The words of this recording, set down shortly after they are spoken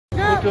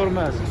take your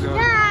mask.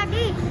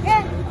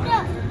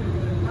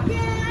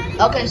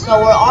 Okay, so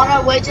we're on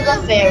our way to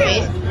the ferry.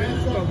 Is it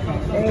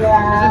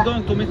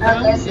going to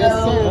Midtown? Okay,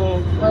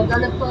 so we're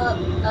gonna put.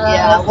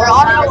 Yeah, we're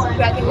on our way to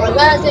Kraken. We're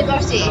gonna take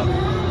our seat.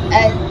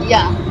 And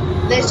yeah,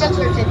 they sent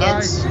our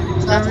tickets.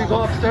 Alright, can we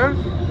go upstairs?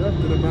 Look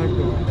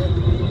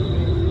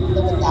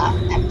at that,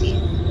 empty.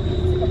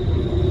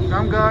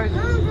 Come guys.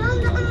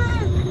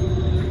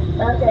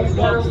 Okay, Go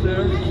so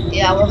upstairs.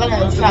 Yeah, we're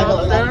gonna try to go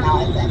right now,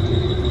 I think.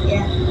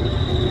 yeah.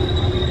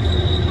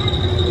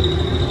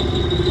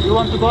 You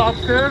want to go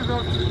upstairs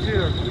or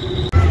here?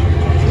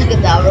 Look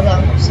at that, we're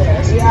going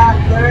upstairs. Yeah,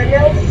 there are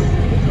no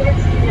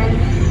tickets and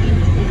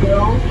seats. They're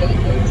all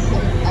vacant.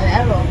 I mean,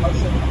 everyone wants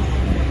to.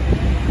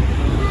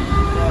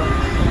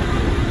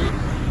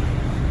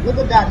 Look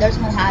at that, there's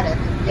Manhattan.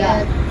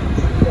 Yeah.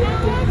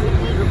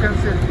 You can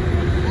sit.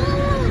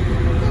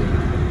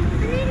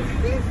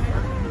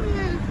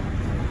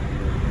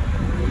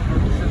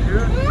 Sit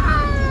here.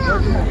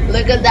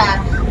 Look at that.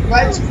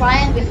 Bart's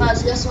crying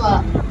because guess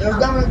what? There's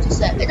no room to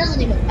sit. It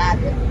doesn't even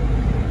matter.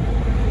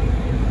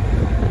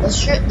 The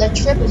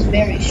trip is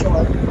very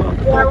short.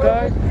 Go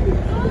guys.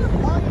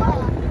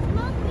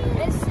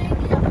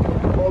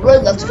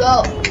 Alright, let's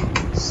go.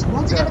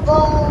 Someone's gonna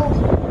go.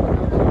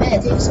 Man,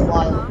 it takes a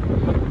while.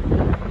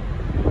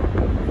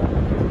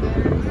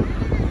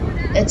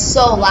 It's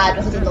so loud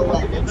because of the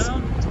wind. It's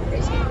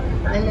crazy.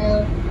 I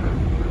know.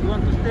 You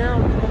want to stay or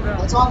to go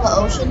down? It's on the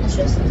ocean. It's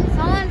just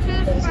Someone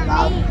choose it's for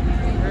loud. me.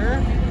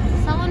 Here?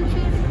 Someone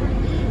choose for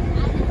me.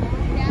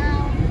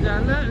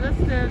 Down. Yeah, let's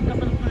stay a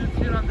couple of minutes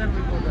here and then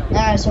we go down.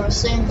 Alright, so we're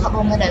staying a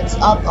couple minutes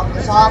up on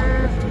the top.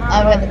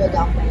 And we're gonna go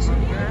down first.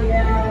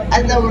 Yeah.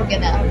 And then we're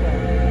gonna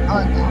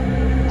on down.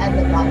 And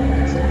then bottom.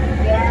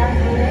 Yeah.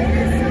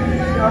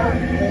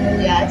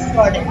 Yeah, it's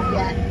starting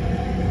again.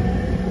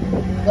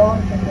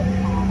 Going from the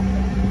top.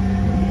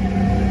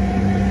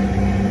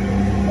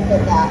 Look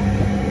at that.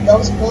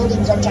 Those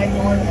buildings are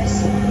ginormous.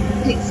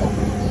 Big stuff.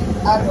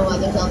 I don't know why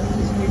there's all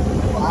these weird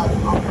people out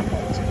on the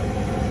place.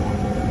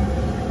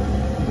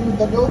 Dude,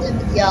 the building,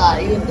 yeah,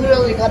 you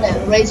literally gotta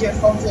raise your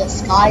phone to the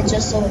sky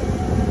just so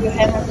your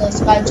hammer to the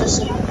sky just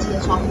so you can see the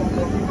top of the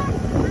building.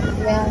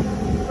 Yeah.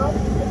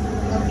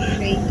 It's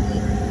shaky.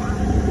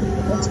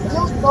 It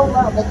feels so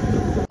well, but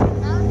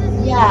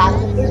yeah, I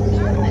can barely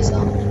hear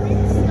myself.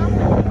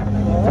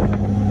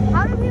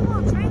 How do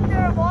people drink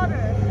their water?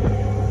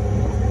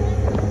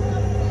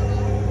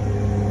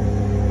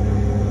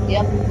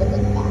 Yep, look at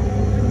that. I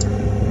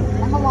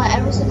don't know why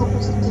every single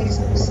person takes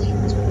up a seat.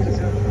 It's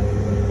crazy.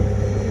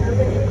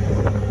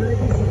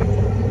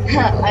 I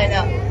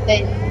know.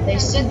 They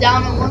sit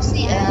down on one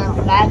seat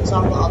and bags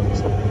on the other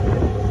seat.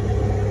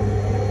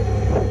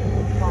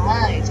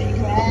 Right, take a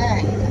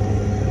ride.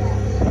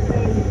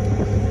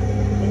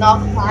 You're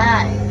not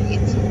crying.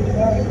 It's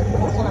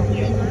kind of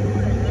weird.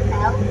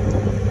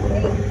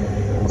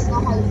 It's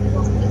not how you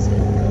feel.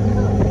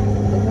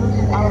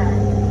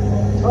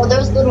 Oh,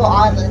 there's little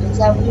island. It's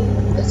that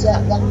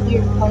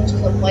weird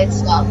bunches of white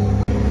stuff.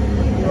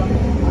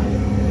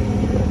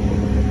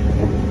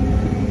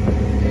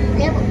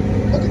 Yeah,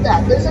 look at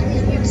that. There's like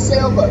these weird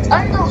sailboats.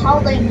 I don't know how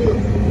they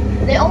move.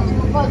 They only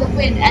move by the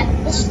wind,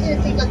 and this is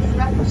gonna take like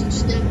forever to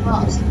stay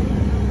across.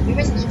 You're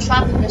basically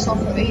trapping yourself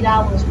for 8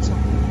 hours or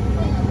something.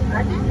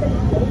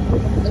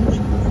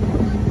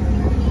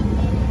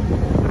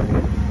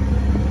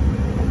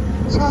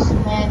 Oh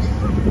man.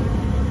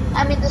 I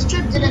mean, this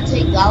trip didn't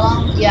take that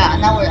long. Yeah,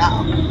 now we're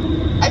out.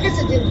 I guess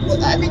it did.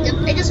 I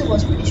guess it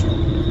was pretty short.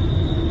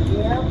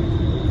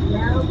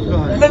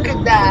 Look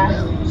at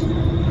that.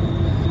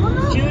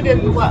 Jude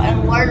and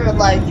Ward are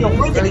like, yo,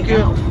 we're gonna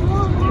go.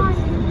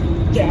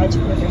 Yeah, it's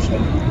pretty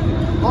short.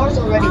 Ward's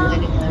already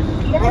waiting there.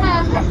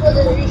 Yeah,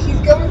 he's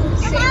going to the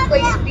same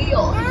place we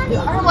are. I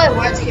don't know why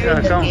Ward's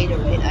carrying the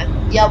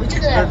Gatorade. Yeah, we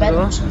took it at Red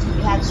Ocean since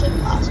we had swim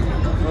class.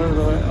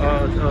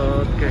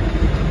 Okay.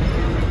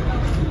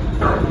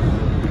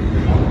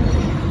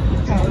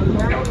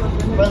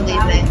 We're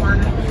leaving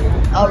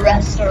a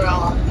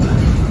restaurant,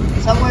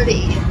 somewhere to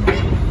eat.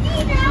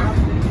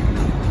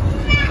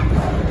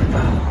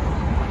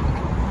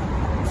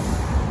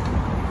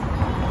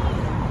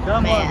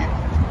 Man,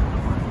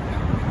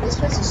 this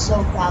place is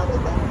so crowded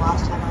than the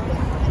last time I was in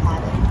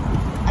Manhattan.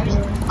 I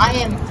mean,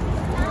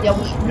 yeah,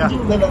 we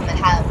do live in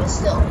Manhattan, but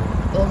still,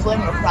 it was way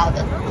more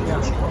crowded.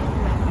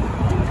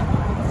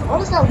 Why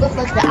does that look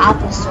like the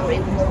Apple Store,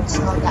 even though it's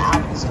not the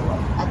Apple Store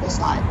at the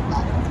side?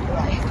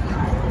 Right.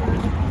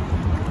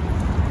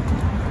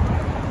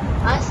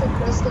 I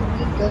suggested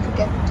we go to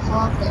get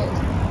tacos.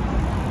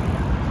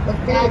 But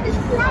Dad is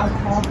put a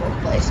taco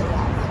place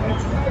around there.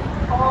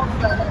 I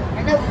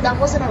know, that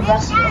wasn't a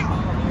restaurant.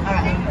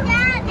 Alright.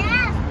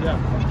 Yeah.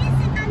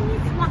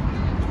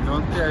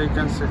 Yeah, you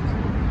can sit.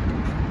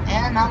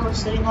 And now we're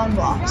sitting on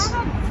rocks.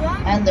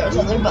 And there's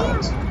other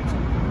boats.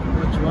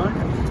 Which one?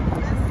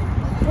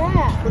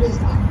 What is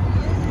that?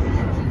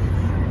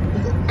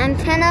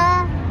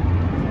 Antenna.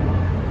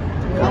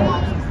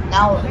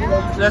 Now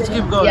Let's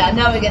keep going. Yeah,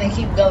 now we're gonna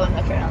keep going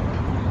apparently.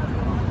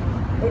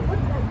 They put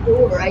that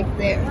door right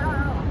there.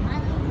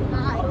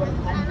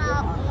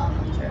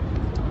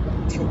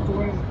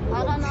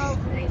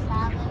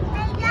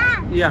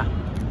 Yeah.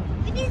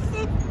 We need to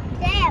sit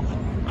down.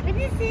 We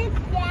need to sit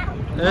down.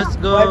 Let's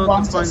Red go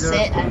wants to to find the sit,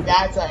 restaurant. and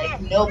Dad's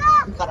like, nope,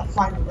 we gotta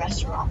find a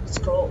restaurant. Let's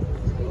go.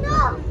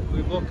 No.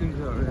 We're walking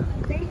here.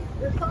 See,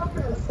 the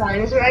tacos sign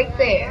is right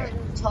there.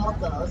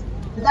 Tacos.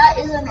 But that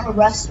isn't a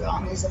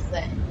restaurant, is a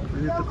thing.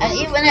 We need to And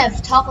even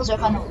if tacos are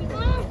kind of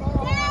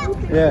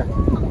Yeah.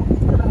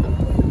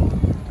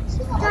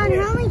 Dad,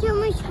 how much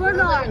for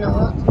that?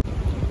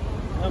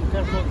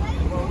 Careful.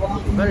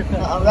 Very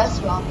fast. a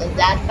restaurant that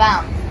Dad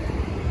found.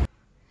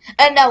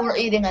 And now we're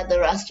eating at the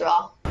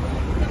restaurant.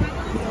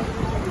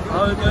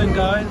 How are you doing,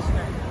 guys?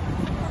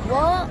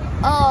 Well,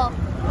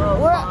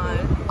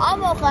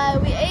 I'm okay.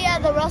 We ate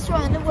at the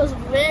restaurant and it was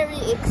very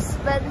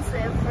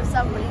expensive for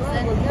some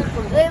reason.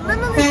 They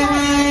literally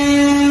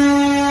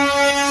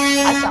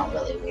I sound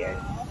really weird.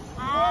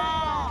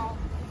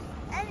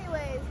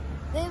 Anyways,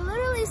 they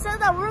literally said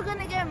that we're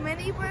gonna get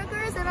mini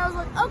burgers, and I was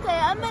like, okay,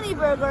 a mini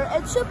burger.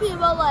 It should be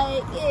about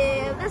like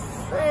this,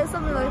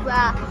 something like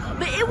that.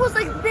 But it was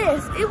like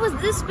this. It was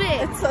this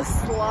big. It's a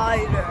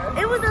slider.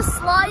 It was a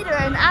slider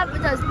and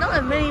advertised, not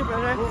a mini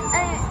burger.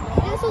 And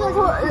this was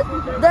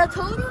the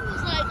total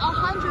was like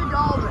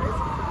 $100.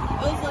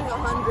 It was like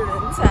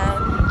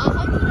 $110.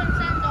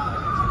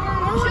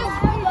 $110. It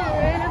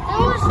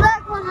was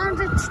like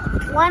 $120 or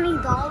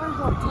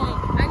something.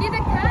 I need a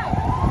cat.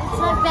 It's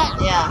like that.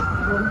 Yeah.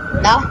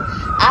 Now,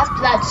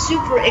 after that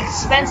super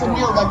expensive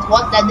meal that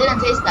didn't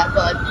taste that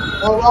good,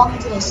 we're walking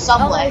to the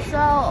Subway. Okay,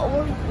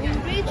 so we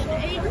reached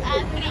 8th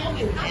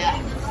Avenue. Yeah.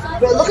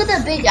 Bro, look at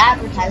the big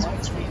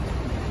advertisement screen.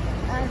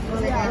 On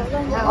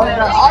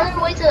the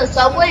way to the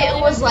Subway, it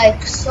was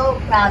like so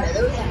crowded.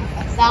 There was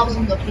like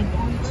 1,000 people.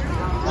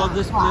 Well,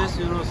 this place,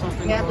 you know,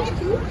 something Yeah, called. there's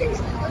two things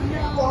for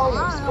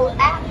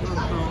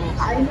advertising.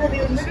 I know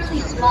they're literally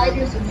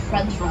sliders and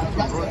French fries.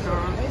 That's it.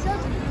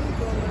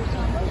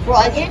 Bro,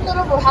 I can't get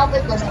over how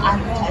big this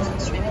advertising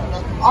screen is.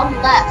 Like on the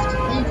left,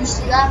 did you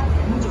see that?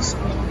 Movie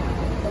screen.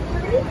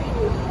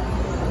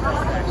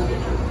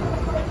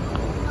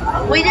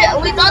 We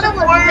thought it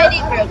was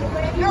mini burger.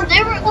 No,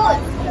 they were good.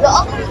 The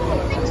other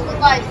things were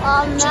like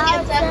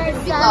chicken sandwich.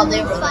 We thought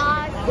they were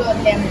like good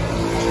hamburgers.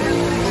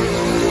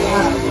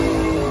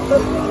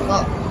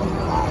 Oh,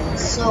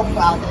 so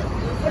crowded.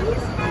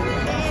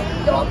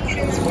 The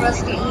options for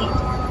us to eat: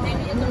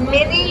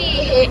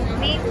 mini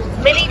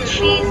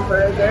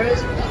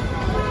cheeseburgers,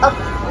 a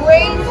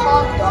plain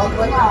hot dog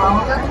with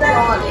nothing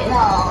on it.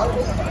 No,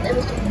 it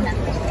was too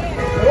intense.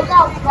 Look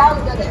how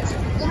crowded it is.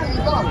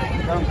 Literally, look.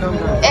 Come.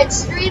 It's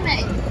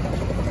streaming.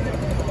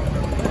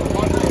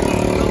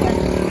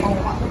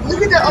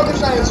 Look at the other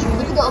side of the stream.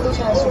 Look at the other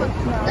side of the stream.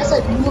 That's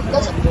like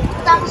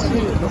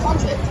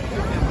 1,100.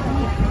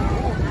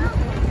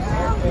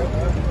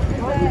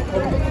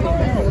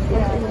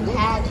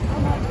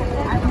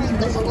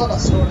 There's a lot of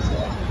stores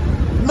there.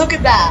 Look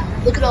at that.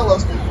 Look at all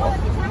those people.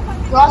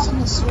 Crossing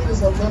the street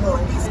is a little.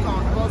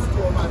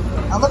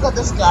 Now look at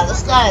this guy.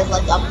 This guy is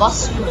like a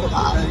bus scooter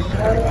guy.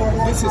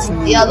 This is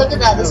New Yeah, York. look at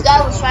that. This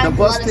guy was trying The to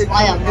bus let us takes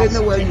buy you a bus.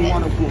 anywhere you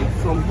want to go.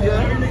 From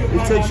here,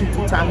 it takes you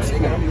to Times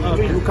Square.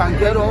 You can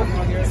get off,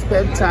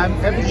 spend time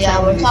every Yeah,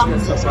 time we're you talking to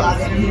leave this guy.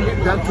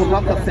 then to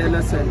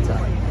Rockefeller Center,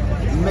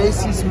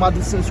 Macy's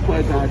Madison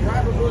Square Garden,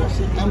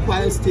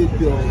 Empire State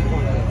Building,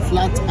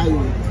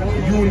 Flatiron,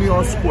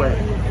 Union Square,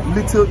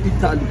 Little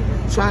Italy,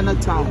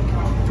 Chinatown,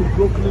 to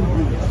Brooklyn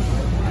Bridge,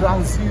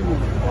 Ground Zero.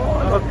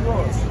 Of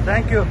course.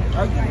 Thank you.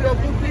 I'll give you a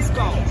big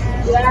discount.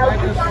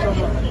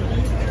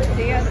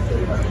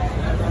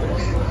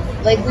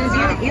 Like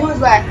he was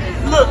like,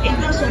 look, it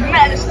goes to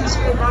Madison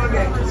Square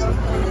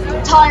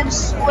Garden, Times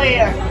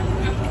Square.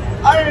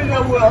 I don't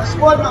know where else.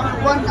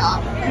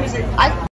 Whatnot. He was like,